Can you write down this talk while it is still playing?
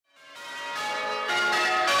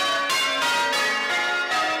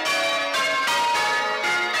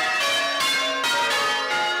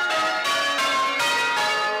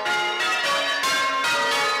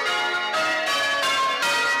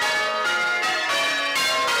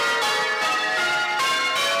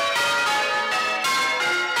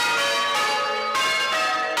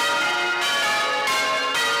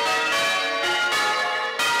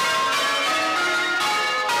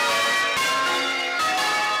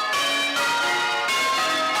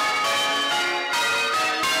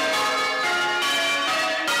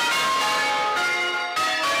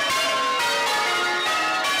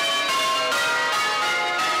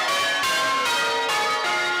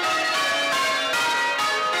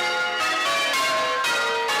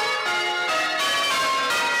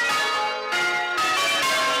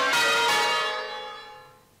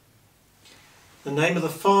name of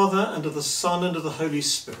the Father, and of the Son, and of the Holy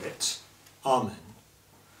Spirit. Amen.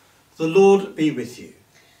 The Lord be with you.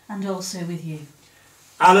 And also with you.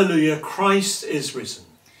 Alleluia, Christ is risen.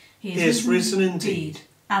 He is risen indeed.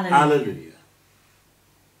 Alleluia. Alleluia.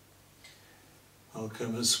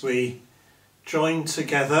 Welcome as we join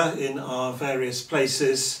together in our various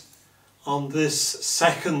places on this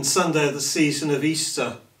second Sunday of the season of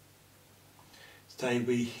Easter. Today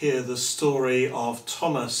we hear the story of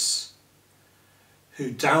Thomas, who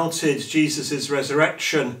doubted Jesus'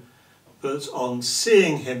 resurrection, but on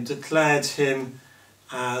seeing him declared him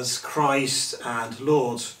as Christ and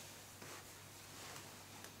Lord.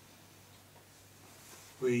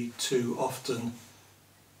 We too often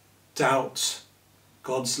doubt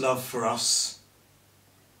God's love for us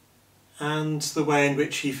and the way in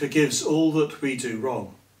which he forgives all that we do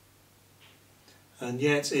wrong. And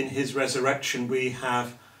yet in his resurrection we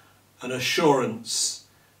have an assurance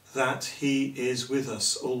that he is with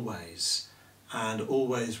us always and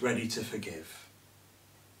always ready to forgive.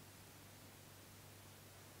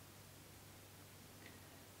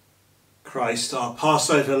 Christ, our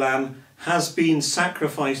Passover lamb, has been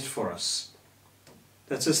sacrificed for us.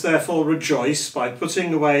 Let us therefore rejoice by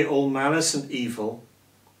putting away all malice and evil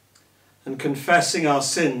and confessing our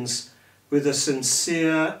sins with a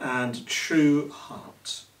sincere and true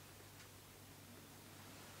heart.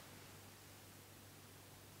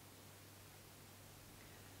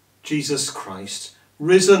 Jesus Christ,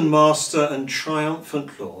 risen Master and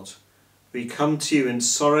triumphant Lord, we come to you in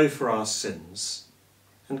sorrow for our sins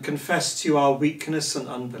and confess to you our weakness and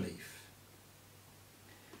unbelief.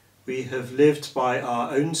 We have lived by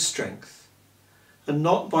our own strength and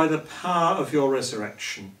not by the power of your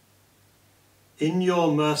resurrection. In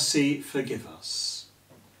your mercy, forgive us.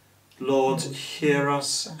 Lord, hear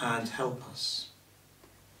us and help us.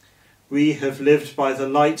 We have lived by the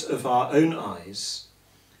light of our own eyes,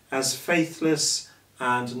 as faithless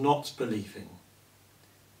and not believing.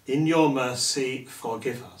 In your mercy,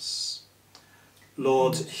 forgive us.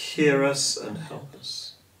 Lord, hear us and help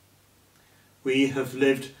us. We have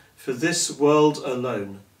lived for this world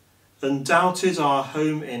alone and doubted our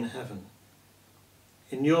home in heaven.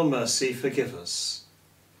 In your mercy, forgive us.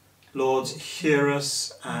 Lord, hear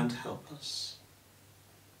us and help us.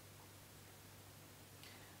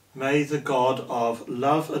 May the God of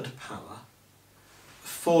love and power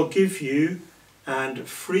forgive you and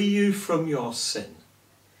free you from your sin,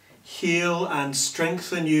 heal and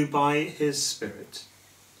strengthen you by his Spirit,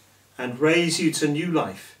 and raise you to new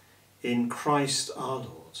life in Christ our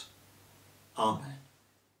Lord. Amen.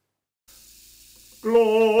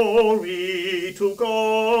 Glory to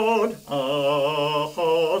God, our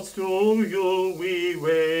hearts to you we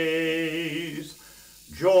raise.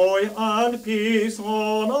 Joy and peace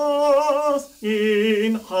on earth,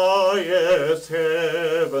 in highest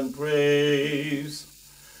heaven praise.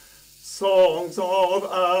 Songs of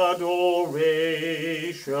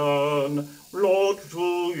adoration, Lord,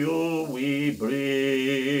 to you we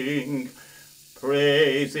bring,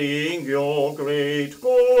 praising your great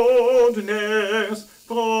goodness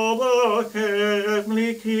for the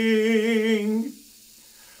heavenly King.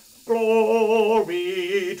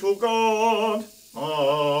 Glory to God,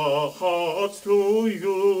 our hearts to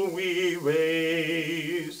you we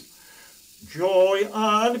raise. Joy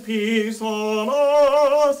and peace on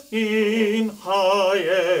earth, in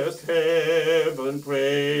highest heaven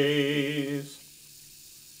praise.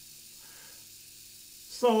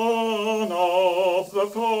 Son of the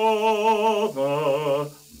Father,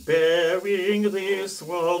 bearing this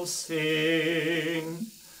world's sin,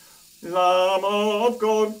 Lamb of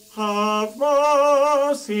God, have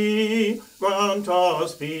mercy, grant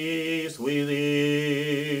us peace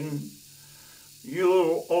within.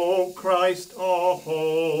 You, O Christ, are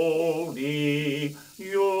holy,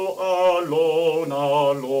 you alone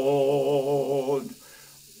are Lord.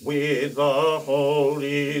 With the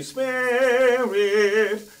Holy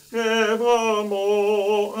Spirit,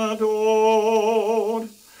 evermore adored.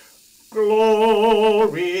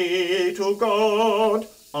 Glory to God,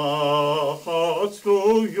 our hearts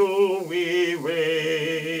to you we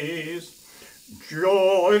raise.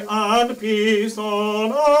 Joy and peace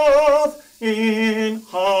on earth, in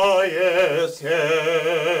highest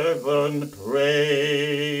heaven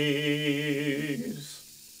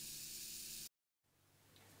praise.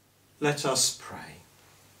 Let us pray.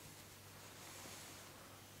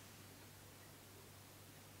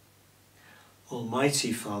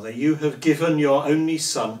 Almighty Father, you have given your only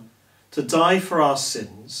Son to die for our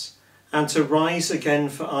sins and to rise again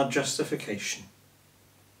for our justification.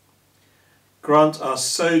 Grant us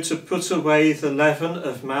so to put away the leaven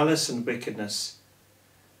of malice and wickedness,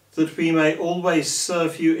 that we may always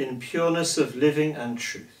serve you in pureness of living and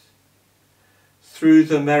truth. Through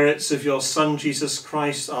the merits of your Son, Jesus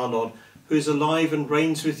Christ, our Lord, who is alive and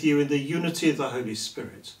reigns with you in the unity of the Holy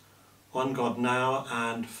Spirit, one God now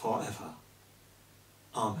and forever.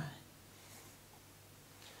 Amen.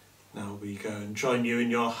 Now we go and join you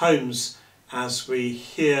in your homes as we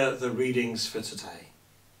hear the readings for today.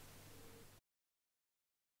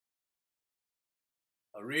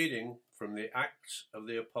 A reading from the Acts of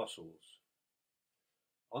the Apostles.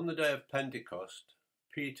 On the day of Pentecost,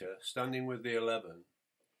 Peter, standing with the 11,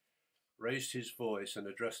 raised his voice and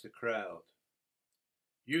addressed the crowd.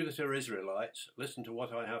 You that are Israelites, listen to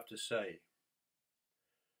what I have to say.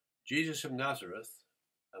 Jesus of Nazareth,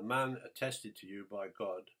 a man attested to you by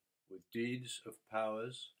God with deeds of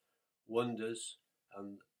powers, wonders,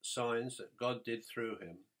 and signs that God did through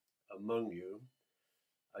him among you,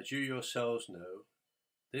 as you yourselves know,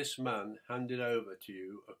 this man handed over to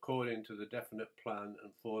you according to the definite plan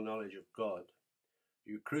and foreknowledge of God,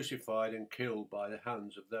 you crucified and killed by the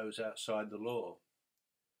hands of those outside the law.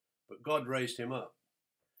 But God raised him up,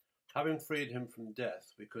 having freed him from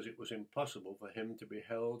death, because it was impossible for him to be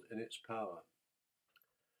held in its power.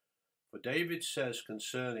 For David says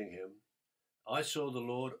concerning him, I saw the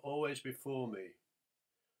Lord always before me,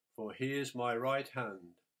 for he is my right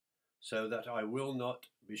hand, so that I will not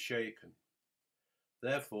be shaken.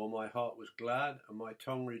 Therefore my heart was glad and my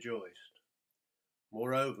tongue rejoiced.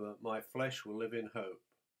 Moreover, my flesh will live in hope.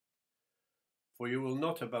 For you will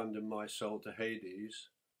not abandon my soul to Hades,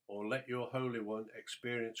 or let your Holy One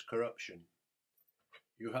experience corruption.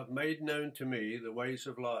 You have made known to me the ways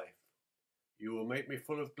of life. You will make me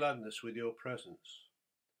full of gladness with your presence.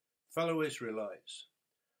 Fellow Israelites,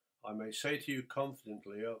 I may say to you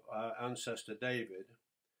confidently of our ancestor David,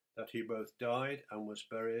 that he both died and was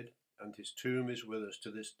buried, and his tomb is with us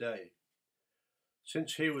to this day.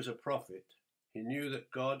 Since he was a prophet, he knew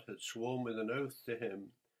that God had sworn with an oath to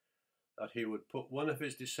him that he would put one of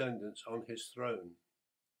his descendants on his throne.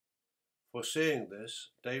 Foreseeing this,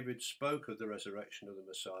 David spoke of the resurrection of the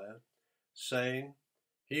Messiah, saying,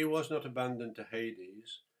 he was not abandoned to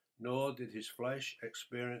Hades, nor did his flesh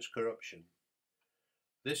experience corruption.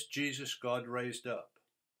 This Jesus God raised up,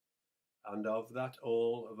 and of that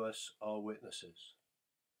all of us are witnesses.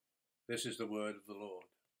 This is the word of the Lord.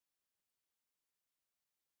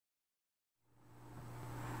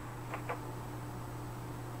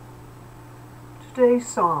 Today's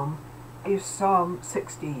psalm is Psalm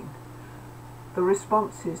 16. The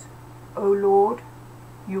response is, O Lord,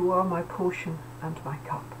 you are my portion and my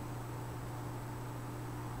cup.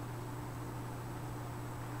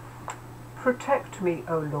 Protect me,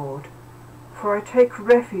 O Lord, for I take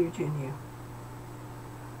refuge in you.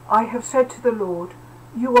 I have said to the Lord,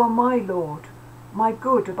 you are my Lord, my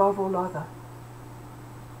good above all other.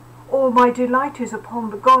 All my delight is upon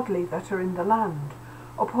the godly that are in the land,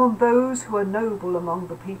 upon those who are noble among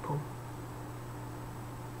the people.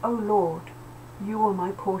 O Lord, you are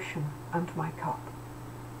my portion and my cup.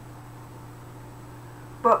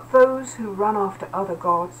 But those who run after other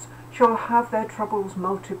gods shall have their troubles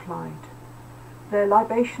multiplied. Their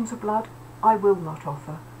libations of blood I will not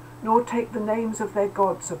offer, nor take the names of their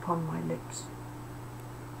gods upon my lips.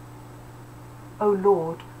 O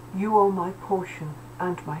Lord, you are my portion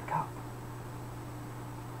and my cup.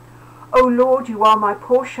 O Lord, you are my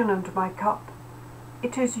portion and my cup.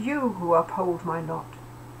 It is you who uphold my lot.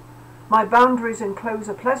 My boundaries enclose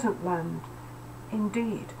a pleasant land.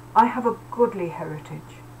 Indeed, I have a goodly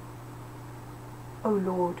heritage. O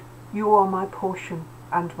Lord, you are my portion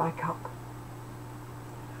and my cup.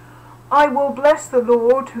 I will bless the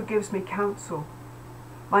Lord who gives me counsel.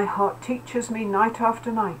 My heart teaches me night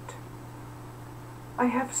after night. I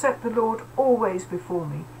have set the Lord always before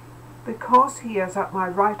me. Because he is at my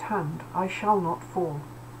right hand, I shall not fall.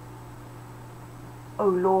 O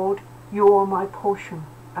Lord, you are my portion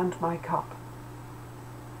and my cup.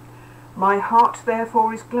 My heart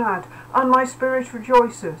therefore is glad, and my spirit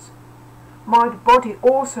rejoices. My body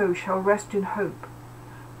also shall rest in hope.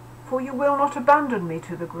 For you will not abandon me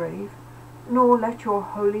to the grave, nor let your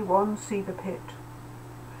Holy One see the pit.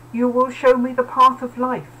 You will show me the path of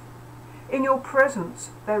life. In your presence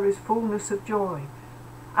there is fullness of joy,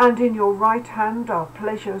 and in your right hand are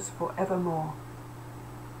pleasures for evermore.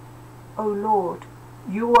 O Lord,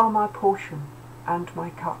 you are my portion and my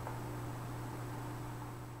cup.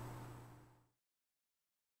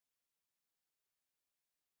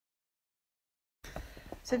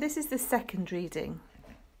 So this is the second reading.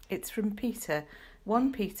 It's from Peter,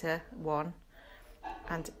 1 Peter 1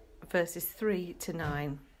 and verses 3 to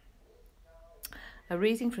 9. A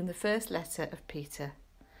reading from the first letter of Peter.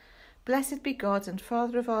 Blessed be God and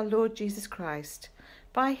Father of our Lord Jesus Christ.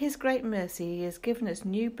 By his great mercy he has given us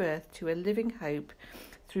new birth to a living hope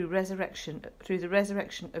through the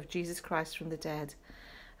resurrection of Jesus Christ from the dead,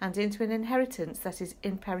 and into an inheritance that is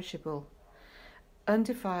imperishable,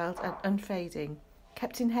 undefiled and unfading,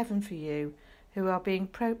 kept in heaven for you, who are being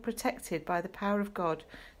protected by the power of God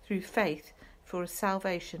through faith for a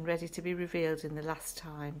salvation ready to be revealed in the last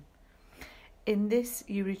time. In this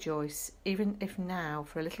you rejoice, even if now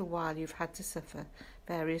for a little while you've had to suffer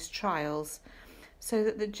various trials, so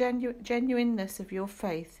that the genuineness of your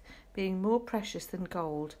faith, being more precious than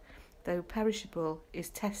gold, though perishable,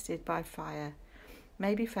 is tested by fire,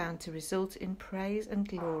 may be found to result in praise and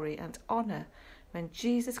glory and honour when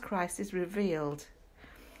Jesus Christ is revealed.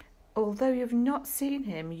 Although you have not seen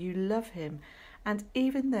him, you love him, and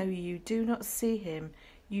even though you do not see him,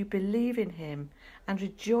 you believe in him and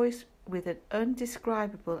rejoice with an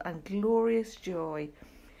indescribable and glorious joy,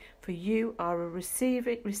 for you are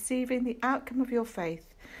receiving the outcome of your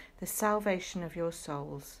faith, the salvation of your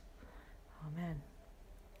souls. Amen.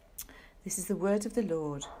 This is the word of the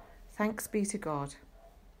Lord. Thanks be to God.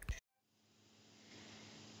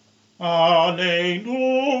 Alleluia,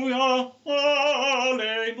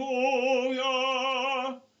 alleluia.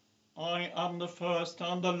 I am the first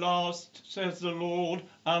and the last, says the Lord,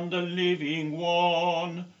 and the living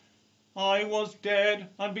one. I was dead,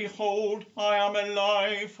 and behold, I am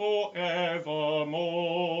alive forevermore.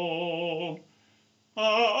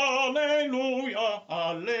 Alleluia,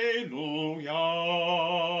 alleluia.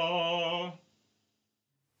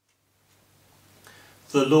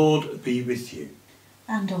 The Lord be with you.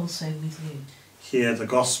 And also with you. Hear the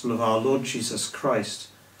gospel of our Lord Jesus Christ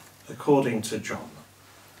according to John.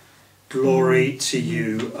 Glory to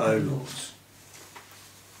you, O Lord.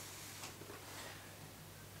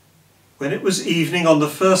 When it was evening on the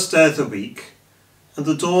first day of the week, and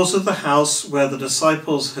the doors of the house where the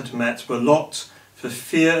disciples had met were locked for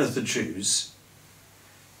fear of the Jews,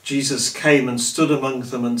 Jesus came and stood among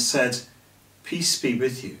them and said, "Peace be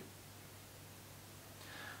with you."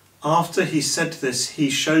 After he said this,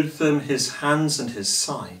 he showed them his hands and his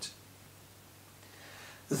side.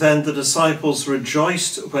 Then the disciples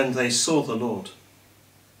rejoiced when they saw the Lord.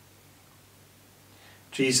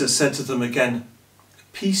 Jesus said to them again,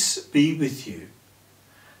 "Peace be with you.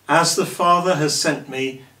 As the Father has sent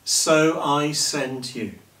me, so I send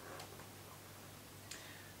you."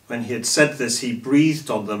 When he had said this, he breathed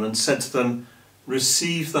on them and said to them,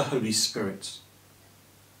 "Receive the Holy Spirit.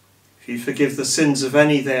 If you forgive the sins of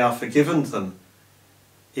any, they are forgiven them.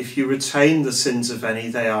 If you retain the sins of any,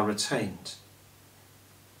 they are retained."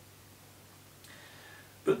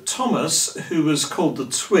 But Thomas, who was called the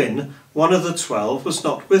twin, one of the 12, was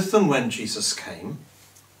not with them when Jesus came.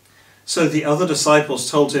 So the other disciples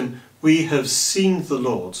told him, "We have seen the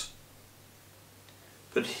Lord."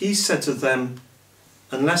 But he said to them,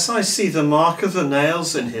 "Unless I see the mark of the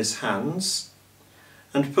nails in his hands,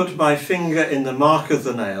 and put my finger in the mark of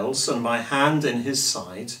the nails and my hand in his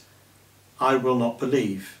side, I will not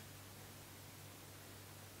believe."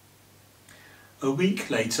 A week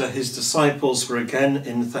later, his disciples were again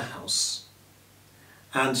in the house,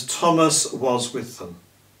 and Thomas was with them.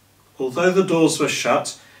 Although the doors were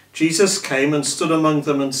shut, Jesus came and stood among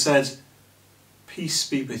them and said, "Peace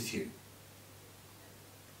be with you."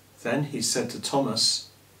 Then he said to Thomas,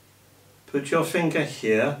 "Put your finger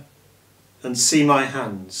here and see my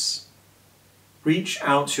hands. Reach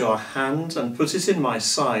out your hand and put it in my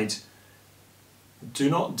side. Do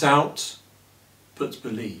not doubt, but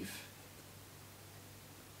believe."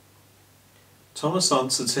 Thomas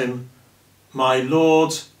answered him, "My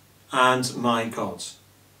Lord and my God."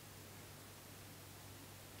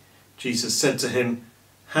 Jesus said to him,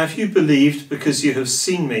 "Have you believed because you have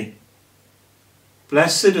seen me?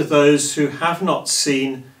 Blessed are those who have not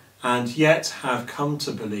seen and yet have come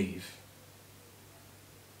to believe."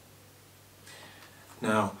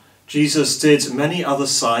 Now, Jesus did many other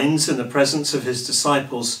signs in the presence of his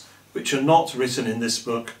disciples, which are not written in this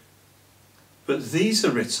book. But these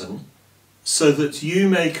are written so that you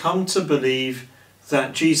may come to believe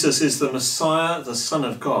that Jesus is the Messiah, the Son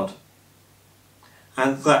of God,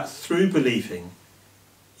 and that through believing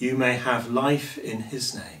you may have life in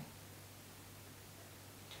his name.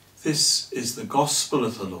 This is the gospel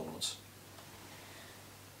of the Lord.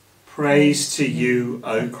 Praise to you,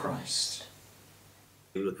 O Christ.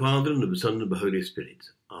 In the Father, and of the Son, and of the Holy Spirit.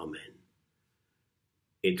 Amen.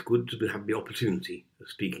 It's good to have the opportunity of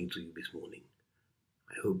speaking to you this morning.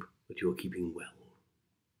 I hope that you are keeping well.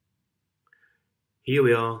 Here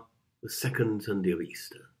we are, the second Sunday of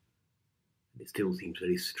Easter, and it still seems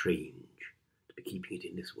very strange to be keeping it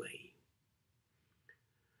in this way.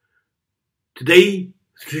 Today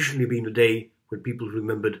has traditionally been a day when people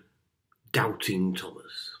remembered doubting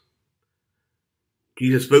Thomas.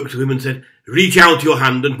 Jesus spoke to him and said, "Reach out your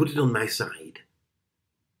hand and put it on my side.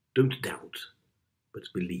 Don't doubt, but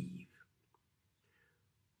believe."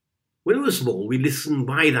 When we were small, we listened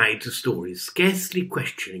wide-eyed to stories, scarcely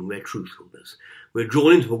questioning their truthfulness. We were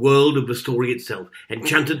drawn into the world of the story itself,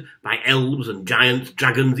 enchanted by elves and giants,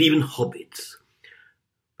 dragons, even hobbits.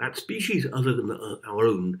 That species other than our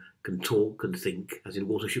own can talk and think, as in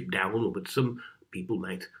Watership Down, but some people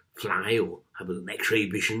might fly or have an X-ray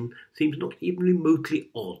vision, seems not even remotely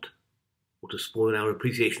odd, or to spoil our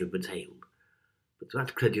appreciation of the tale. But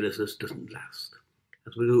that credulousness doesn't last.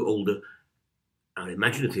 As we grow older, our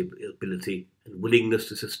imaginative ability and willingness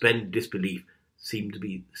to suspend disbelief seem to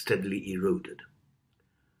be steadily eroded.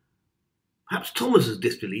 Perhaps Thomas's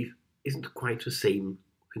disbelief isn't quite the same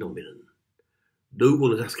phenomenon. No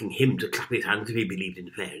one was asking him to clap his hands if he believed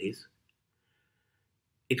in fairies.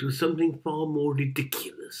 It was something far more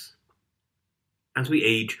ridiculous. As we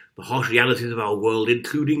age, the harsh realities of our world,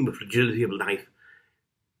 including the fragility of life,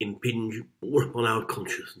 impinge more upon our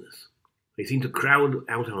consciousness. They seem to crowd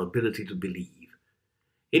out our ability to believe.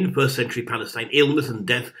 In first-century Palestine, illness and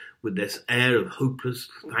death, with their air of hopeless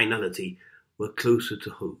finality, were closer to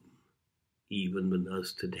home, even than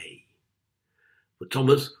us today. For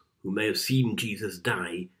Thomas, who may have seen Jesus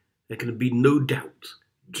die, there can be no doubt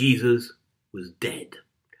Jesus was dead.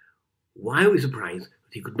 Why are we surprised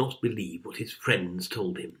that he could not believe what his friends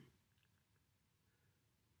told him?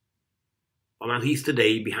 On that Easter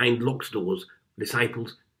day, behind locked doors, the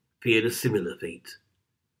disciples feared a similar fate.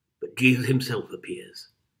 But Jesus himself appears.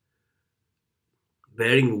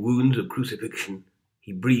 Bearing the wounds of crucifixion,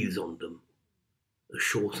 he breathes on them, a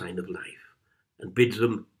sure sign of life, and bids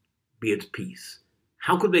them be at peace.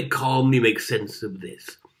 How could they calmly make sense of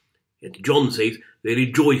this? Yet John says they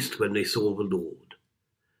rejoiced when they saw the Lord.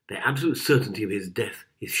 Their absolute certainty of his death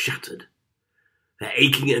is shattered, their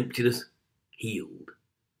aching emptiness healed.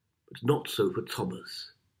 But not so for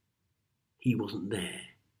Thomas. He wasn't there.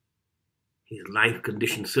 His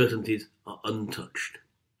life-conditioned certainties are untouched.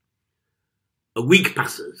 A week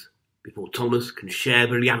passes before Thomas can share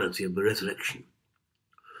the reality of the resurrection.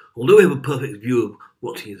 Although we have a perfect view of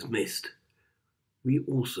what he has missed, we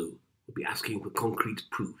also will be asking for concrete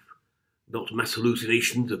proof, not mass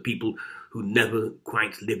hallucinations of people who never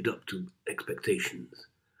quite lived up to expectations.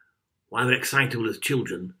 While they're excitable as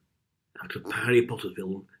children, after a Harry Potter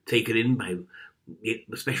film taken in by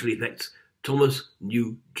the special effects, Thomas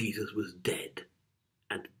knew Jesus was dead,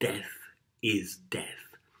 and death is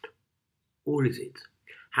death. Or is it?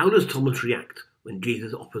 How does Thomas react when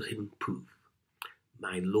Jesus offers him proof?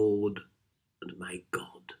 My Lord and my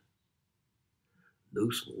God. No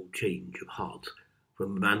small change of heart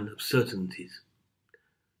from a man of certainties.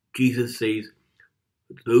 Jesus says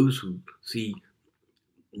that those who see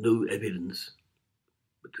no evidence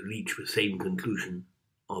but reach the same conclusion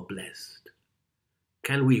are blessed.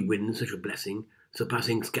 Can we win such a blessing,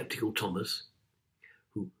 surpassing sceptical Thomas,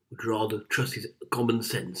 who would rather trust his common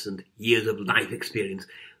sense and years of life experience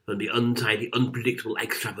than the untidy, unpredictable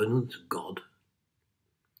extravagance of God?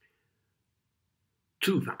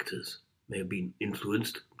 Two factors may have been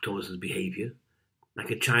influenced Thomas's behaviour,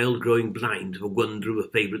 like a child growing blind to the wonder of a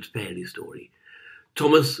favourite fairy story.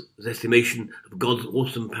 Thomas's estimation of God's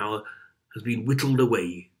awesome power has been whittled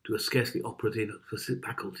away to a scarcely operative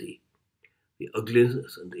faculty. The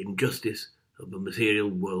ugliness and injustice of the material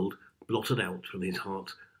world blotted out from his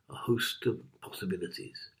heart a host of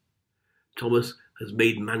possibilities. Thomas has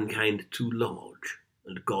made mankind too large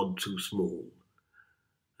and God too small.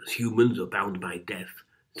 As humans are bound by death,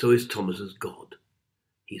 so is Thomas as God.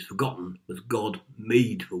 He's forgotten that God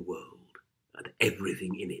made the world and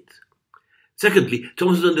everything in it. Secondly,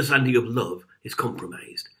 Thomas's understanding of love is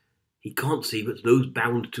compromised. He can't see that those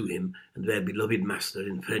bound to him and their beloved master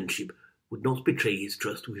in friendship would not betray his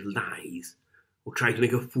trust with lies or try to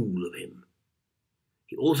make a fool of him.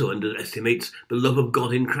 He also underestimates the love of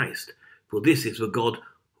God in Christ, for this is the God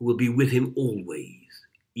who will be with him always,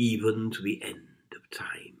 even to the end of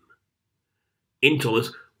time. In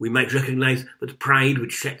Thomas, we might recognise that pride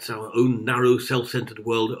which sets our own narrow, self-centred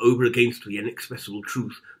world over against the inexpressible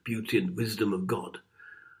truth, beauty and wisdom of God.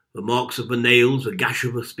 The marks of the nails, the gash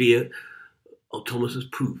of a spear, are Thomas's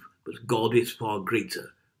proof that God is far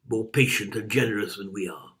greater, more patient and generous than we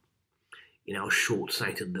are, in our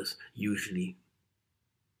short-sightedness usually.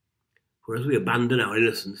 For as we abandon our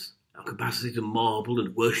innocence, our capacity to marvel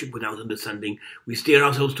and worship without understanding, we steer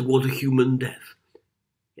ourselves towards a human death.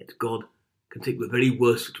 Yet God can take the very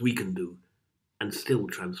worst that we can do and still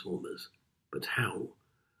transform us. But how?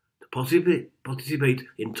 To participate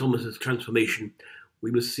in Thomas's transformation,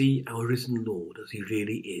 we must see our risen Lord as he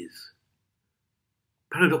really is.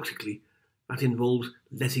 Paradoxically, that involves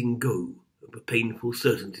letting go of the painful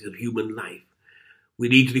certainties of human life. We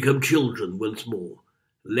need to become children once more,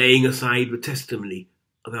 laying aside the testimony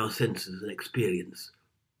of our senses and experience.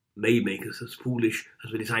 May make us as foolish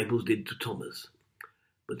as the disciples did to Thomas.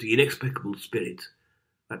 But the inexplicable spirit,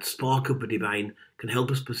 that spark of the divine, can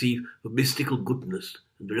help us perceive the mystical goodness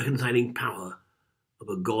and the reconciling power of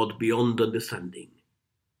a God beyond understanding.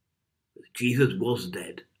 That Jesus was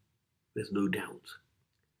dead, there's no doubt.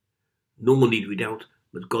 Nor need we doubt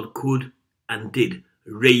that God could and did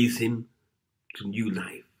raise him to new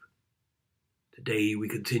life. Today we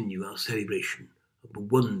continue our celebration of the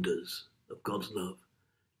wonders of God's love.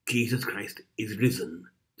 Jesus Christ is risen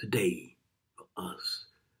today for us.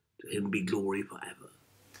 To him be glory forever.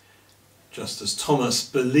 Just as Thomas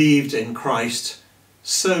believed in Christ,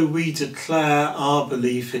 so we declare our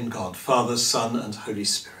belief in God, Father, Son and Holy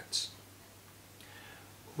Spirit.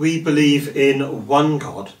 We believe in one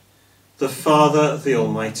God, the Father, the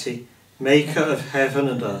Almighty, maker of heaven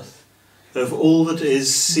and earth, of all that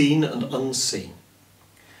is seen and unseen.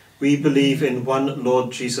 We believe in one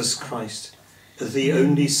Lord Jesus Christ, the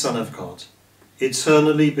only Son of God,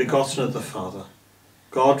 eternally begotten of the Father,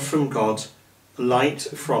 God from God, light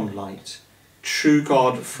from light, true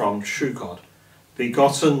God from true God,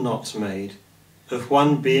 begotten, not made, of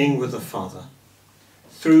one being with the Father.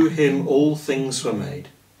 Through him all things were made.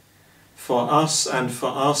 For us and for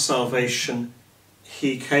our salvation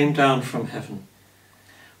he came down from heaven,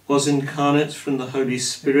 was incarnate from the Holy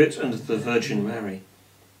Spirit and the Virgin Mary,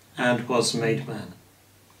 and was made man.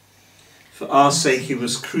 For our sake he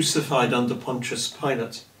was crucified under Pontius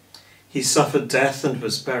Pilate. He suffered death and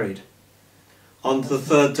was buried. On the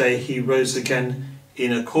third day he rose again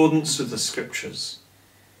in accordance with the Scriptures.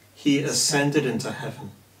 He ascended into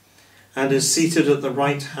heaven and is seated at the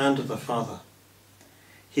right hand of the Father.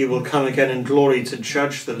 He will come again in glory to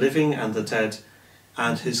judge the living and the dead,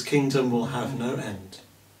 and his kingdom will have no end.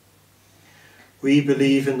 We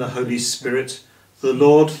believe in the Holy Spirit, the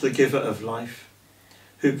Lord, the giver of life,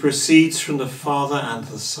 who proceeds from the Father and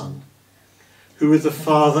the Son, who with the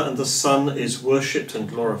Father and the Son is worshipped and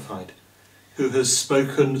glorified, who has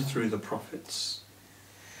spoken through the prophets.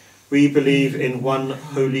 We believe in one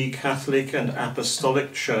holy Catholic and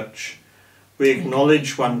Apostolic Church. We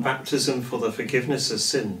acknowledge one baptism for the forgiveness of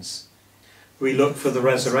sins. We look for the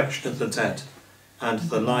resurrection of the dead and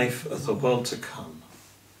the life of the world to come.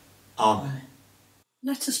 Amen.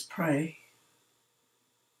 Let us pray.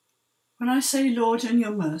 When I say, Lord, in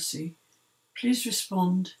your mercy, please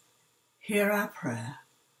respond, hear our prayer.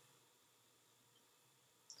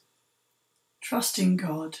 Trusting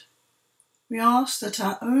God, we ask that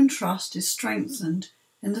our own trust is strengthened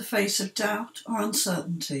in the face of doubt or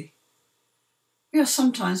uncertainty. We are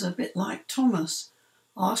sometimes a bit like Thomas,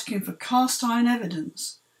 asking for cast iron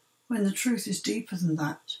evidence when the truth is deeper than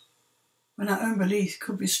that, when our own belief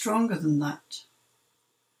could be stronger than that.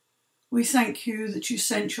 We thank you that you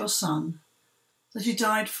sent your Son, that he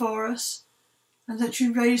died for us, and that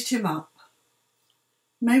you raised him up.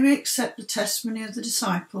 May we accept the testimony of the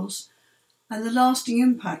disciples and the lasting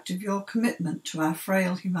impact of your commitment to our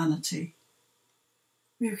frail humanity.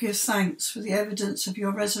 We give thanks for the evidence of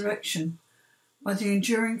your resurrection by the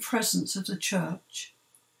enduring presence of the Church,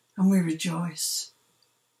 and we rejoice.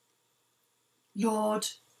 Lord,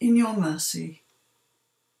 in your mercy,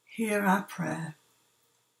 hear our prayer.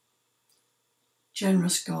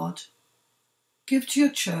 Generous God, give to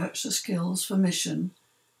your Church the skills for mission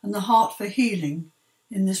and the heart for healing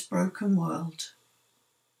in this broken world.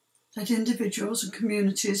 Let individuals and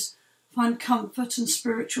communities find comfort and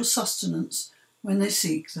spiritual sustenance when they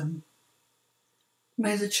seek them.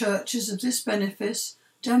 May the churches of this benefice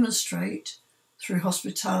demonstrate, through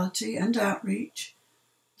hospitality and outreach,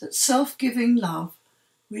 that self-giving love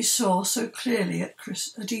we saw so clearly at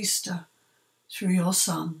Easter through your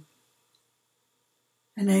Son.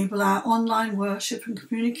 Enable our online worship and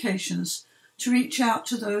communications to reach out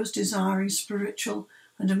to those desiring spiritual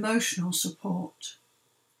and emotional support.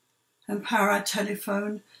 Empower our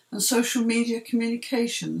telephone and social media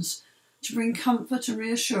communications to bring comfort and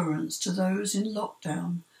reassurance to those in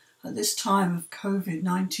lockdown at this time of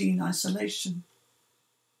COVID-19 isolation.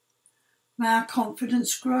 May our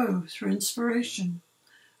confidence grow through inspiration,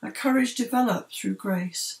 our courage develop through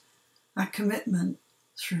grace, our commitment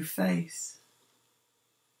through faith.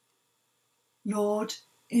 Lord,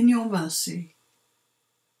 in your mercy,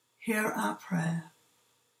 hear our prayer.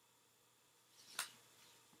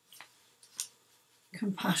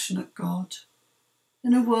 Compassionate God,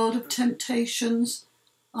 in a world of temptations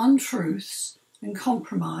untruths and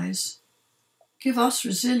compromise, give us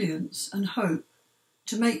resilience and hope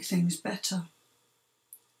to make things better.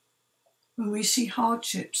 When we see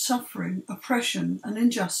hardship, suffering, oppression and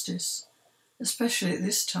injustice, especially at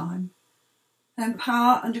this time,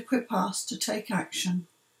 empower and equip us to take action,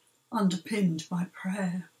 underpinned by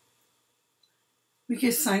prayer. We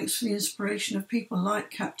give thanks for the inspiration of people like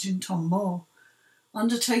Captain Tom Moore,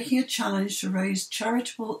 undertaking a challenge to raise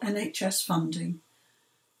charitable NHS funding,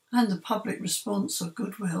 and the public response of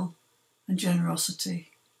goodwill and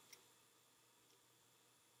generosity.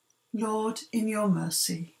 Lord, in your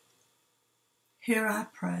mercy, hear our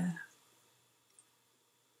prayer.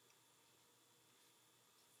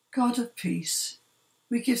 God of peace,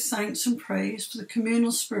 we give thanks and praise for the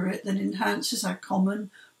communal spirit that enhances our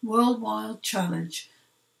common worldwide challenge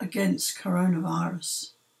against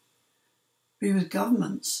coronavirus. Be with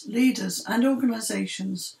governments, leaders and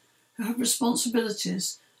organisations who have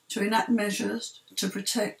responsibilities to enact measures to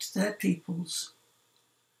protect their peoples.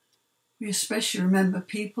 We especially remember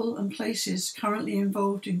people and places currently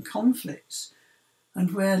involved in conflicts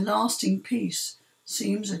and where lasting peace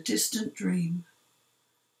seems a distant dream,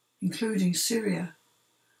 including Syria,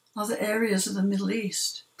 other areas of the Middle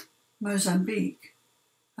East, Mozambique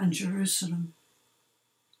and Jerusalem.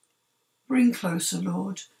 Bring closer,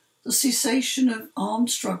 Lord, the cessation of armed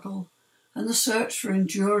struggle and the search for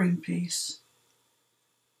enduring peace,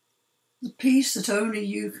 the peace that only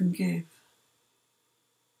you can give.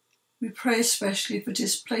 We pray especially for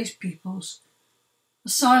displaced peoples,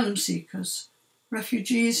 asylum seekers,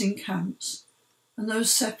 refugees in camps, and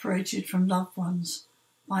those separated from loved ones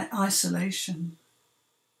by isolation.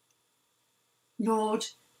 Lord,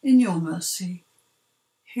 in your mercy,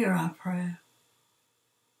 hear our prayer.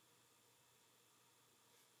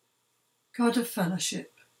 God of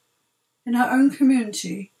fellowship, in our own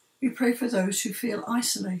community, we pray for those who feel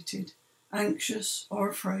isolated, anxious or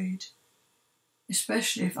afraid,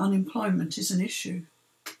 especially if unemployment is an issue.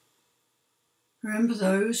 Remember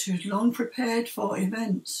those who had long prepared for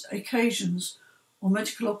events, occasions or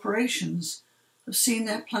medical operations have seen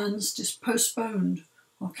their plans postponed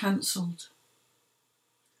or cancelled.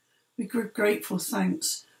 We give grateful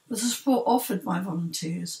thanks for the support offered by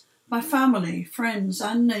volunteers, by family, friends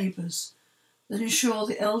and neighbours that ensure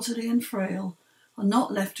the elderly and frail are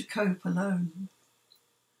not left to cope alone.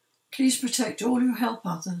 Please protect all who help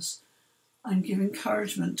others and give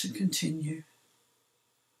encouragement to continue.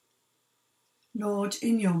 Lord,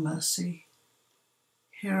 in your mercy,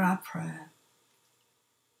 hear our prayer.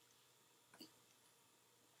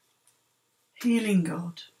 Healing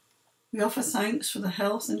God, we offer thanks for the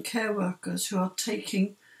health and care workers who are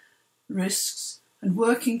taking risks and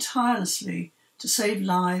working tirelessly to save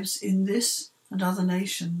lives in this and other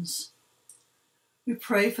nations. We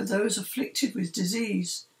pray for those afflicted with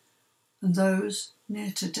disease and those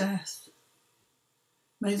near to death.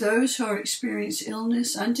 May those who are experiencing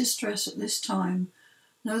illness and distress at this time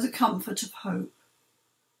know the comfort of hope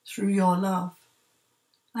through your love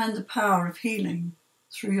and the power of healing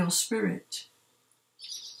through your Spirit.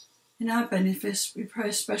 In our benefice, we pray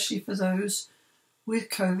especially for those with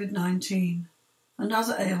COVID-19 and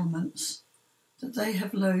other ailments that they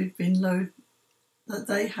have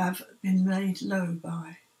been laid low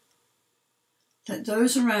by. Let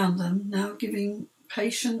those around them now giving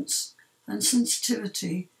patience and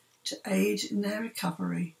sensitivity to aid in their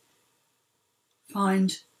recovery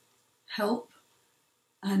find help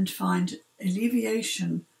and find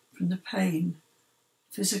alleviation from the pain,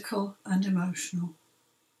 physical and emotional.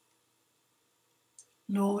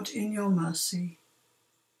 Lord, in your mercy,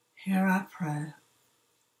 hear our prayer.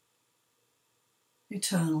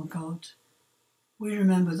 Eternal God, we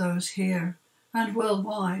remember those here and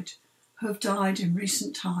worldwide who have died in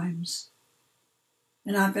recent times.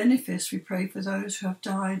 In our benefice, we pray for those who have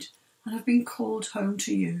died and have been called home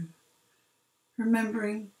to you,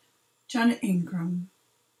 remembering Janet Ingram,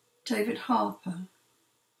 David Harper,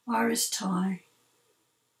 Iris Ty,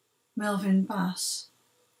 Melvin Bass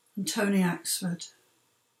and Tony Axford,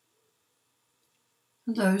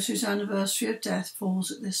 and those whose anniversary of death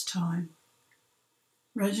falls at this time,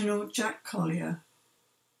 Reginald Jack Collier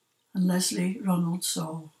and Leslie Ronald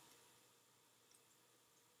Saul.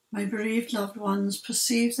 May bereaved loved ones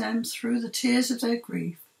perceive them through the tears of their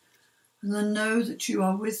grief and then know that you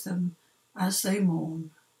are with them as they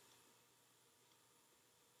mourn.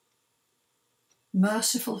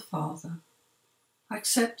 Merciful Father,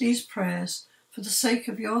 accept these prayers for the sake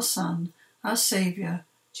of your Son, our Saviour,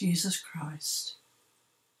 Jesus Christ.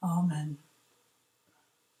 Amen.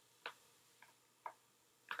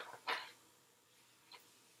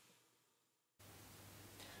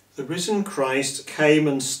 The risen Christ came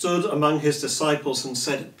and stood among his disciples and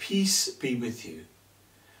said, "Peace be with you."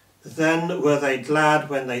 Then were they glad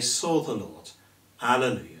when they saw the Lord.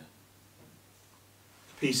 Alleluia.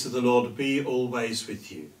 The peace of the Lord be always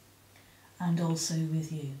with you. And also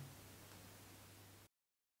with you.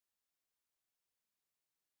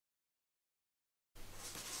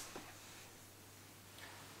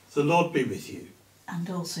 The Lord be with you. And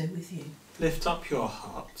also with you. Lift up your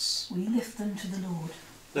hearts. We lift them to the Lord.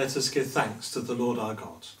 Let us give thanks to the Lord our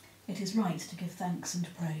God. It is right to give thanks and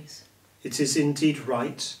praise. It is indeed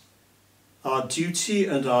right, our duty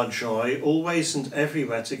and our joy, always and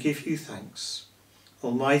everywhere to give you thanks,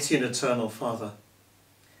 Almighty and eternal Father,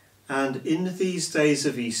 and in these days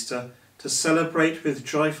of Easter to celebrate with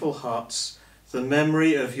joyful hearts the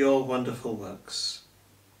memory of your wonderful works.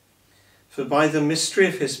 For by the mystery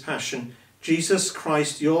of his passion, Jesus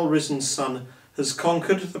Christ, your risen Son, has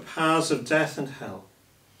conquered the powers of death and hell,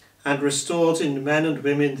 and restored in men and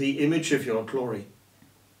women the image of your glory.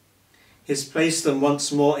 He has placed them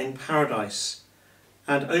once more in paradise,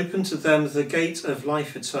 and opened to them the gate of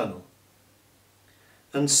life eternal.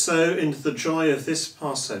 And so, in the joy of this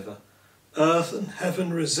Passover, earth and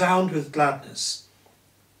heaven resound with gladness,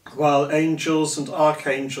 while angels and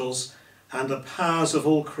archangels and the powers of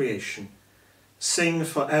all creation sing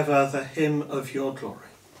forever the hymn of your glory.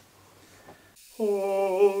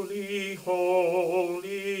 Holy,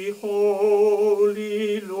 holy,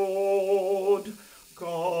 holy Lord,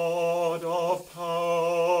 God of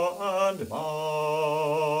power and might.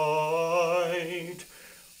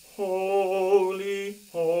 Holy,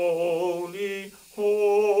 holy,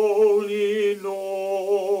 holy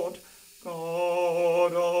Lord,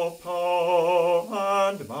 God of power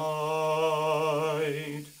and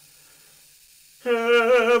might.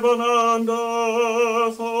 Heaven and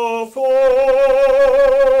earth are full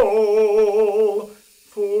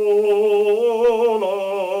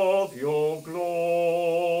of your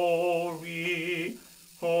glory.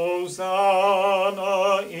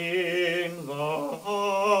 Hosanna in the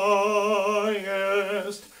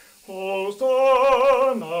highest.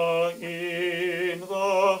 Hosanna in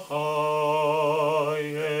the highest.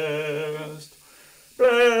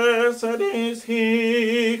 Blessed is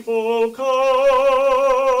he who comes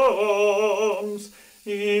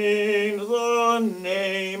in the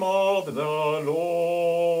name of the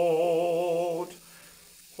Lord.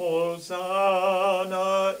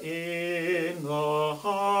 Hosanna in the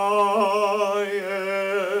highest.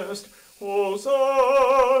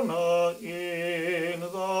 Hosanna in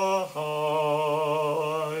the highest.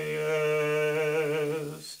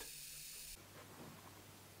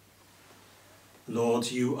 Lord,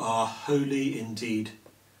 you are holy indeed,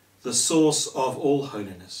 the source of all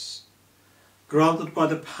holiness. Grant that by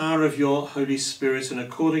the power of your Holy Spirit and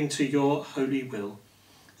according to your holy will,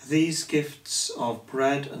 these gifts of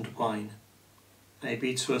bread and wine may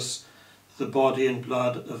be to us the body and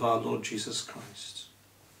blood of our Lord Jesus Christ,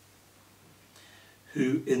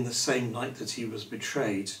 who in the same night that he was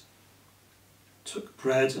betrayed took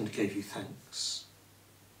bread and gave you thanks.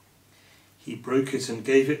 He broke it and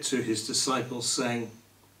gave it to his disciples, saying,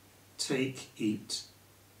 "Take, eat.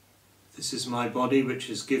 This is my body which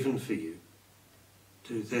is given for you.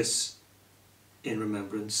 Do this in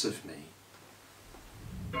remembrance of me."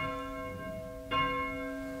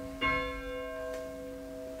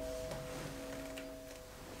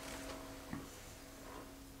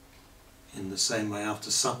 In the same way, after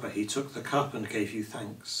supper, he took the cup and gave you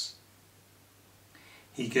thanks.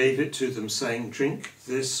 He gave it to them, saying, "Drink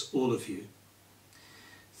this, all of you.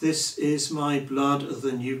 This is my blood of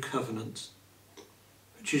the new covenant,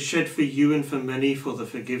 which is shed for you and for many for the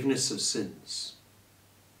forgiveness of sins.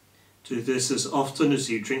 Do this as often as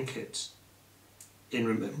you drink it, in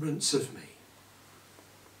remembrance of me."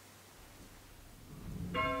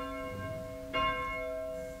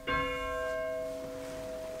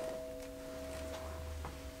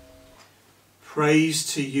 Praise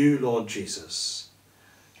to you, Lord Jesus.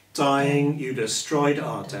 Dying, you destroyed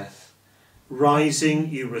our death. Rising,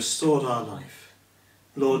 you restored our life.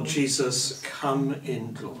 Lord Jesus, come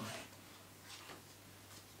in glory.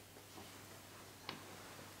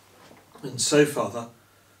 And so, Father,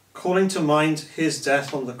 calling to mind his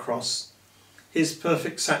death on the cross, his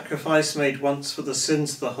perfect sacrifice made once for the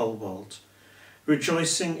sins of the whole world,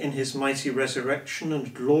 rejoicing in his mighty resurrection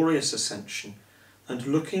and glorious ascension, and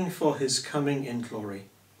looking for his coming in glory,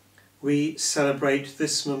 we celebrate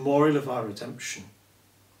this memorial of our redemption.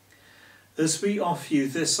 As we offer you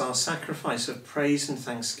this, our sacrifice of praise and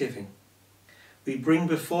thanksgiving, we bring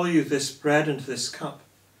before you this bread and this cup,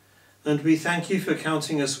 and we thank you for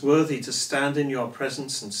counting us worthy to stand in your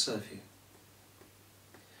presence and serve you.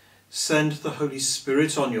 send the Holy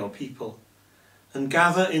Spirit on your people, and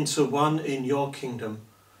gather into one in your kingdom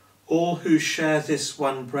all who share this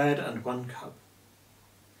one bread and one cup,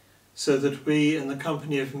 so that we, in the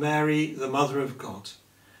company of Mary, the Mother of God,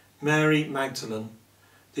 Mary Magdalene,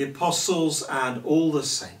 the apostles and all the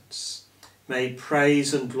saints, may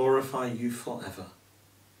praise and glorify you forever.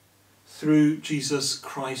 Through Jesus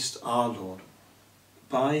Christ our Lord,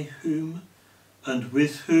 by whom and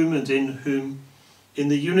with whom and in whom, in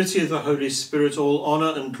the unity of the Holy Spirit, all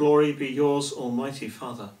honour and glory be yours, Almighty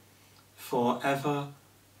Father, for ever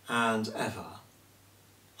and ever.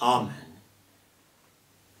 Amen.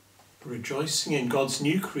 Rejoicing in God's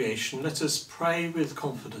new creation, let us pray with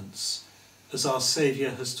confidence, as our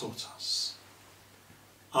Saviour has taught us.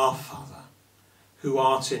 Our Father, who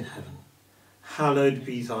art in heaven, hallowed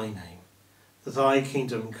be thy name. Thy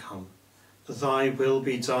kingdom come, thy will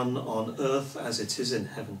be done on earth as it is in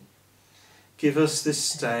heaven. Give us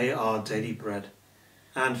this day our daily bread,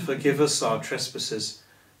 and forgive us our trespasses,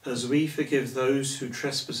 as we forgive those who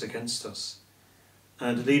trespass against us.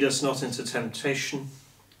 And lead us not into temptation,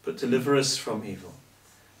 but deliver us from evil.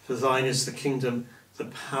 For thine is the kingdom, the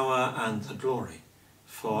power and the glory,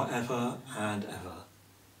 for ever and ever.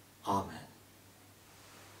 Amen.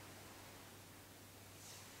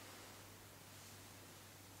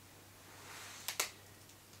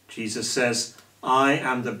 Jesus says, I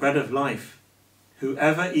am the bread of life.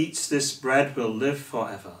 Whoever eats this bread will live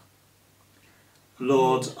forever.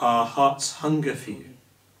 Lord, our hearts hunger for you.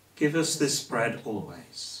 Give us this bread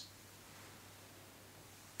always.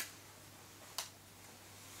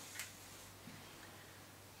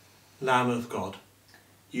 Lamb of God,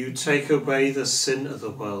 you take away the sin of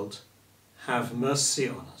the world. Have mercy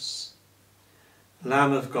on us.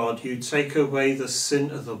 Lamb of God, you take away the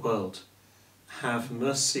sin of the world. Have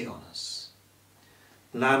mercy on us.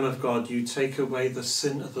 Lamb of God, you take away the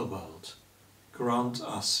sin of the world. Grant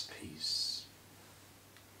us peace.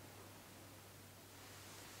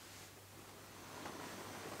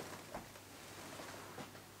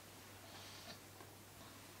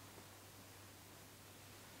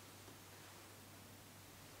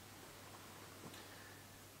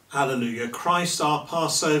 Alleluia. Christ our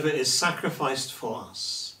Passover is sacrificed for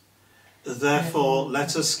us. Therefore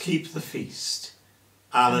let us keep the feast.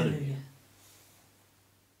 Alleluia.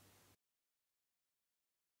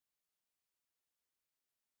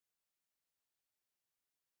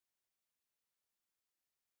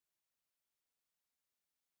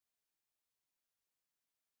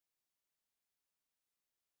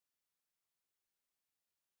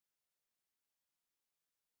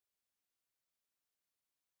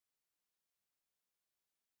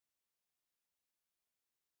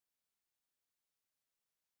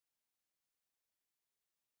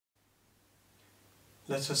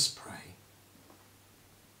 Let us pray.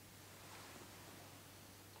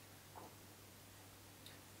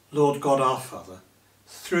 Lord God our Father,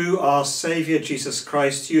 through our Saviour Jesus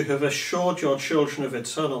Christ, you have assured your children of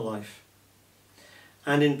eternal life,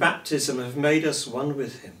 and in baptism have made us one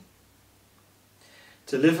with him.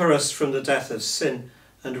 Deliver us from the death of sin,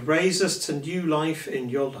 and raise us to new life in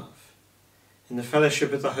your love, in the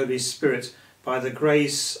fellowship of the Holy Spirit, by the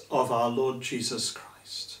grace of our Lord Jesus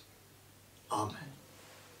Christ. Amen.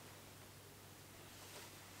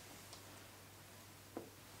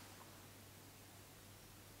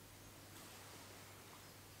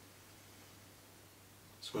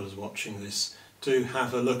 As well as watching this, do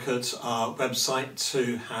have a look at our website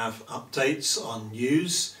to have updates on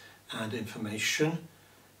news and information,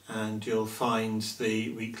 and you'll find the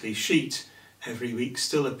weekly sheet every week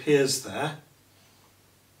still appears there.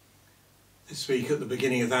 This week at the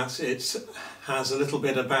beginning of that it has a little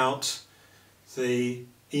bit about the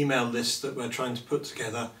email list that we're trying to put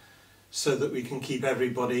together so that we can keep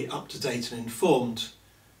everybody up to date and informed.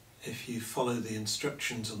 If you follow the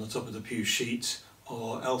instructions on the top of the pew sheet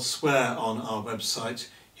or elsewhere on our website,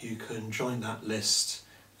 you can join that list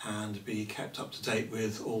and be kept up to date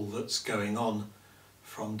with all that's going on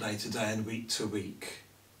from day to day and week to week.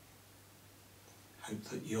 Hope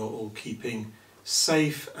that you're all keeping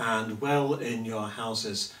safe and well in your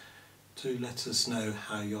houses. Do let us know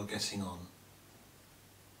how you're getting on.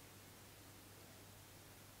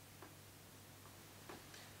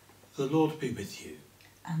 The Lord be with you.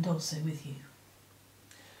 And also with you.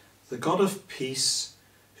 The God of peace,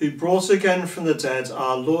 who brought again from the dead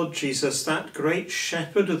our Lord Jesus, that great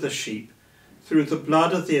shepherd of the sheep, through the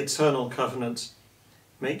blood of the eternal covenant,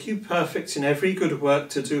 make you perfect in every good work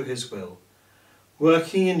to do his will,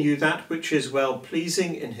 working in you that which is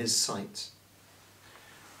well-pleasing in his sight.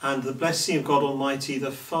 And the blessing of God Almighty, the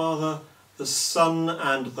Father, the Son,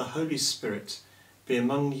 and the Holy Spirit, be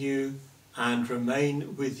among you and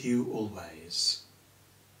remain with you always.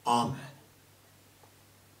 Amen.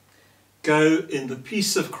 Go in the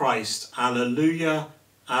peace of Christ. Alleluia,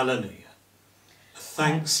 alleluia.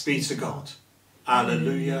 Thanks be to God.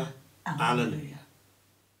 Alleluia, alleluia.